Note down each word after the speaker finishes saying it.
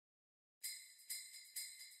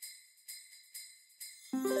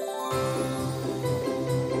Here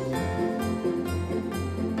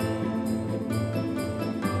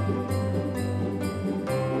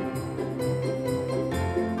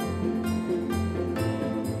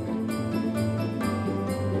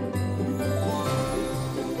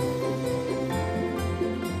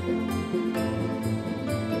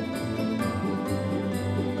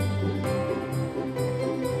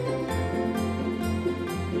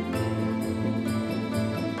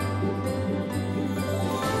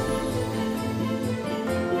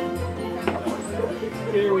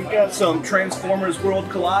we got some Transformers World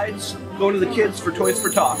Collides going to the kids for Toys for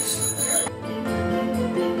Tots.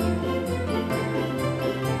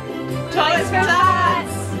 Toys for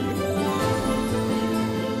Tots!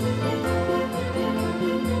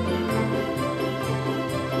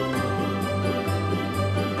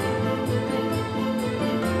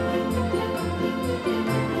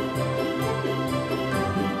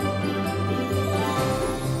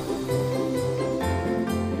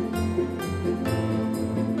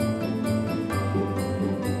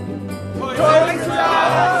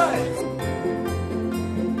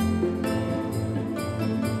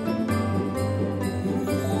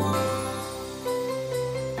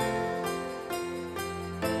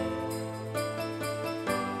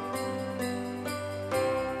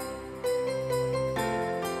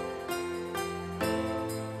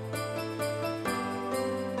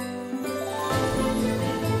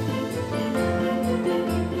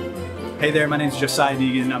 Hey there, my name is Josiah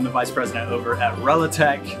Deegan. I'm the Vice President over at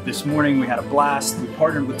ReluTech. This morning we had a blast. We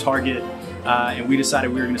partnered with Target and we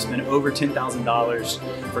decided we were going to spend over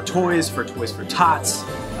 $10,000 for Toys for Tots.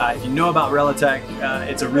 If you know about ReluTech,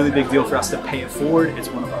 it's a really big deal for us to pay it forward. It's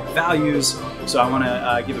one of our values. So I want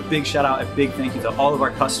to give a big shout out, a big thank you to all of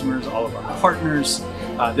our customers, all of our partners.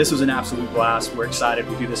 This was an absolute blast. We're excited.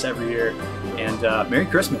 We do this every year. And Merry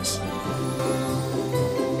Christmas.